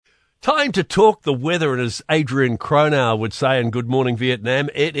Time to talk the weather, and as Adrian Cronau would say in Good Morning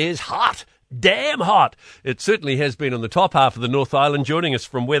Vietnam, it is hot. Damn hot. It certainly has been on the top half of the North Island. Joining us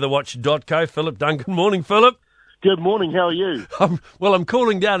from weatherwatch.co, Phillip Duncan. Morning, Phillip. Good morning, how are you? I'm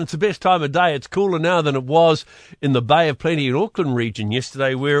cooling down. It's the best time of day. It's cooler now than it was in the Bay of Plenty in Auckland region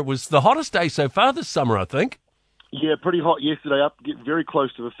yesterday, where it was the hottest day so far this summer, I think. Yeah, pretty hot yesterday, up get very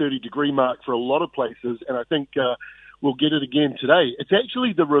close to the 30-degree mark for a lot of places, and I think we'll get it again today. It's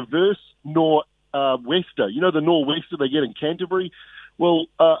actually the reverse nor'wester. You know the nor'wester they get in Canterbury? Well,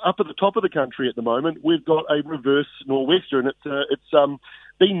 up at the top of the country at the moment, we've got a reverse nor'wester, and it's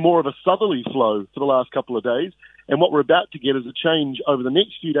been more of a southerly flow for the last couple of days. And what we're about to get is a change over the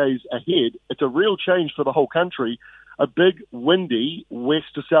next few days ahead. It's a real change for the whole country. A big, windy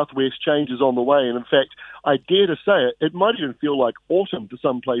west to southwest change is on the way. And in fact, I dare to say it might even feel like autumn to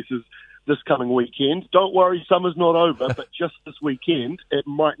some places this coming weekend. Don't worry, summer's not over, but just this weekend, it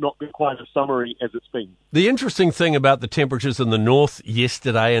might not be quite as summery as it's been. The interesting thing about the temperatures in the north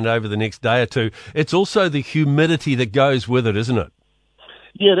yesterday and over the next day or two, it's also the humidity that goes with it, isn't it?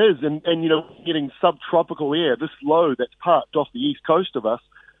 Yeah, it is. And you know, getting subtropical air, this low that's parked off the east coast of us,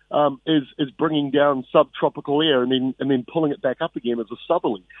 is bringing down subtropical air and then pulling it back up again as a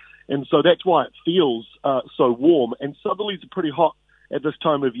southerly. And so that's why it feels so warm. And southerlies are pretty hot at this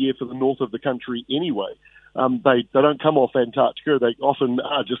time of year for the north of the country anyway. They don't come off Antarctica. They often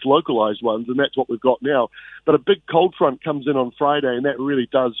are just localized ones, and that's what we've got now. But a big cold front comes in on Friday, and that really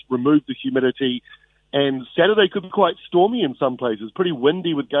does remove the humidity. And Saturday could be quite stormy in some places, pretty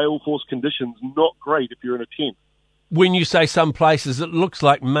windy with gale force conditions, not great if you're in a tent. When you say some places, it looks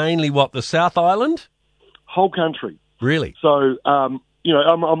like mainly what, the South Island? Whole country. Really? So, you know,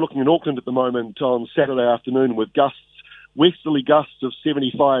 I'm looking in Auckland at the moment on Saturday afternoon with westerly gusts of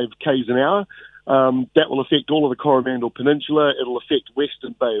 75 k's an hour. That will affect all of the Coromandel Peninsula. It'll affect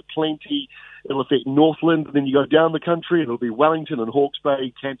Western Bay of Plenty. It'll affect Northland. Then you go down the country, it'll be Wellington and Hawke's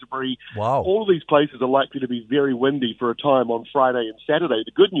Bay, Canterbury. Wow. All of these places are likely to be very windy for a time on Friday and Saturday.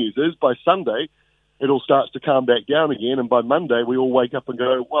 The good news is by Sunday, it all starts to calm back down again. And by Monday, we all wake up and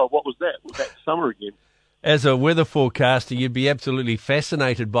go, well, what was that? Was that summer again? As a weather forecaster, you'd be absolutely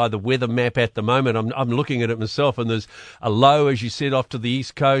fascinated by the weather map at the moment. I'm looking at it myself, and there's a low, as you said, off to the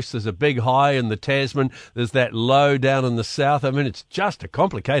east coast. There's a big high in the Tasman. There's that low down in the south. I mean, it's just a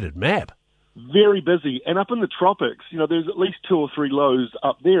complicated map. Very busy. And up in the tropics, you know, there's at least 2 or 3 lows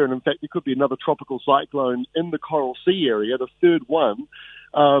up there. And in fact, there could be another tropical cyclone in the Coral Sea area, the third one,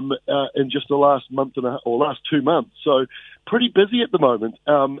 in just the last last 2 months. So pretty busy at the moment.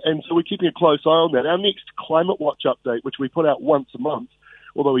 And so we're keeping a close eye on that. Our next Climate Watch update, which we put out once a month,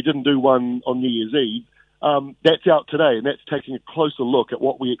 although we didn't do one on New Year's Eve, that's out today, and that's taking a closer look at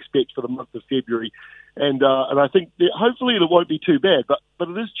what we expect for the month of February. And I think hopefully it won't be too bad, but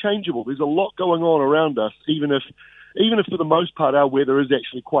it is changeable. There's a lot going on around us, even if for the most part our weather is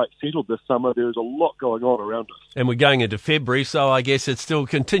actually quite settled this summer. There is a lot going on around us. And we're going into February, so I guess it's still a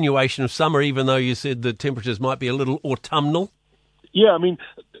continuation of summer, even though you said the temperatures might be a little autumnal. Yeah, I mean,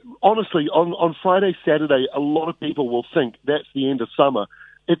 honestly, on Friday, Saturday, a lot of people will think that's the end of summer.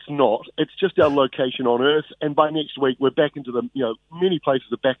 It's not. It's just our location on Earth. And by next week, we're back into many places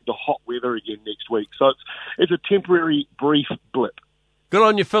are back into hot weather again next week. So it's a temporary, brief blip. Good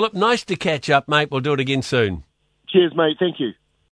on you, Phillip. Nice to catch up, mate. We'll do it again soon. Cheers, mate. Thank you.